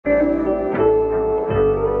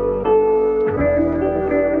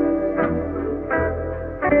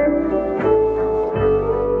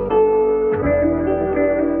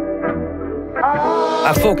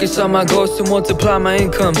focus on my goals to multiply my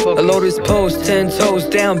income. A lotus pose, 10 toes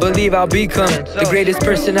down, believe I'll become the greatest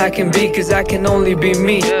person I can be, cause I can only be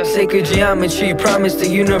me. Sacred geometry, promise the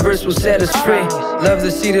universe will set us free. Love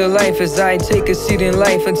the seed of life as I take a seat in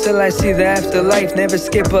life until I see the afterlife. Never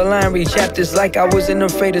skip a line, read chapters like I wasn't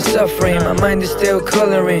afraid of suffering. My mind is still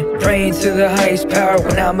coloring, praying to the highest power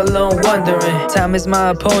when I'm alone wondering. Time is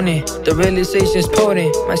my opponent, the realization's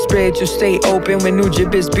potent. My spiritual state open when new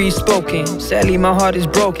gibbets be spoken. Sadly my heart is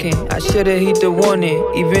broken, I should've heed the warning.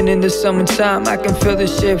 Even in the summertime I can feel the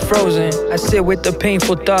shit frozen. I sit with the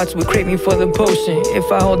painful thoughts, with craving for the potion.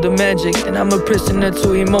 If I hold the magic, then I'm a prisoner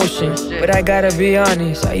to emotion. But I gotta be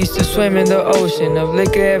honest, I used to swim in the ocean of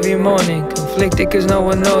liquor every morning. Conflicted cause no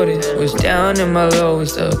one noticed, was down in my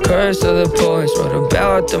lows. The curse of the poets wrote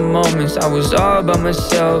about the moments I was all by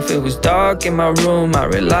myself. It was dark in my room, I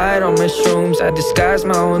relied on mushrooms. I disguised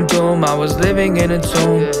my own doom, I was living in a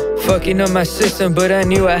tomb. Fucking up my system, but I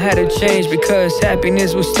knew I had to change, because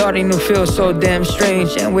happiness was starting to feel so damn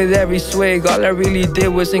strange. And with every swig, all I really did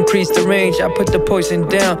was increase the range. I put the poison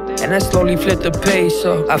down, and I slowly flipped the page.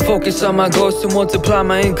 So I focus on my goals to multiply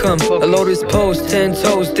my income. A lotus pose, 10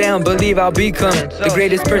 toes down, believe I'll become the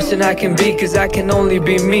greatest person I can be, cause I can only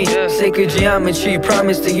be me. Sacred geometry,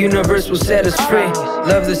 promise the universe will set us free.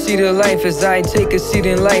 Love the seed of life as I take a seat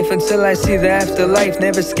in life until I see the afterlife.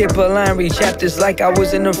 Never skip a line, read chapters like I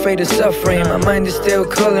wasn't afraid of suffering. My mind is still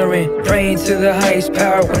coloring, praying to the highest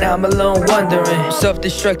power when I'm alone wondering.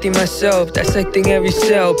 Self-destructing myself, dissecting every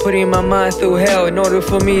cell, putting my mind through hell in order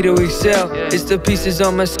for me to excel. It's the pieces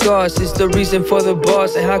on my scars, it's the reason for the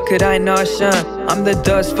boss. And how could I not shine? I'm the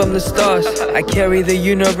dust from the stars. I carry the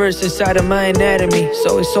universe inside of my anatomy,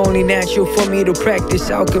 so it's only natural for me to practice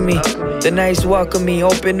alchemy. The nights welcome me,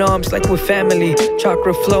 open arms like we're family.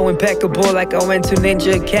 Chakra flow impeccable like I went to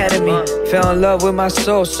Ninja Academy. Fell in love with my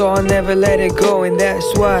soul, so I'll never let it go. And that's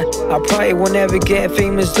why I probably won't ever get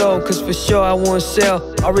famous though, cause for sure I won't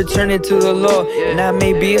sell, I'll return it to the Lord. And I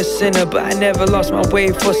may be a sinner, but I never lost my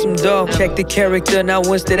way for some dough. Check the character, not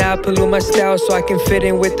once did I pollute my style, so I can fit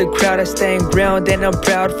in with the crowd. I stand ground and I'm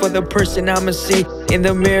proud for the person I'ma see in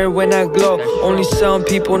the mirror when I glow. Only some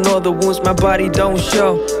people know the wounds my body don't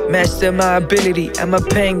show. Master my ability, and my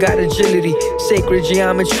pain got agility. Sacred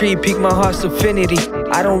geometry, pique my heart's affinity.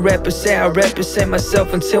 I don't represent, I represent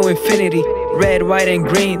myself until infinity. Red, white, and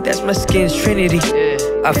green, that's my skin's trinity.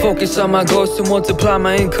 I focus on my goals to multiply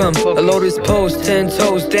my income. A lotus pose, 10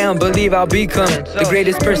 toes down, believe I'll become the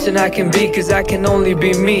greatest person I can be, cause I can only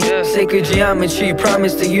be me. Sacred geometry,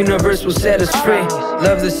 promise the universe will set us free.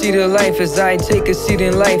 Love the seed of life as I take a seat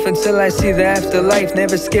in life until I see the afterlife.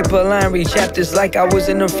 Never skip a line, read chapters like I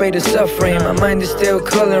wasn't afraid of suffering. My mind is still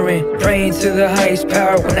coloring, praying to the highest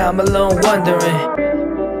power when I'm alone wondering.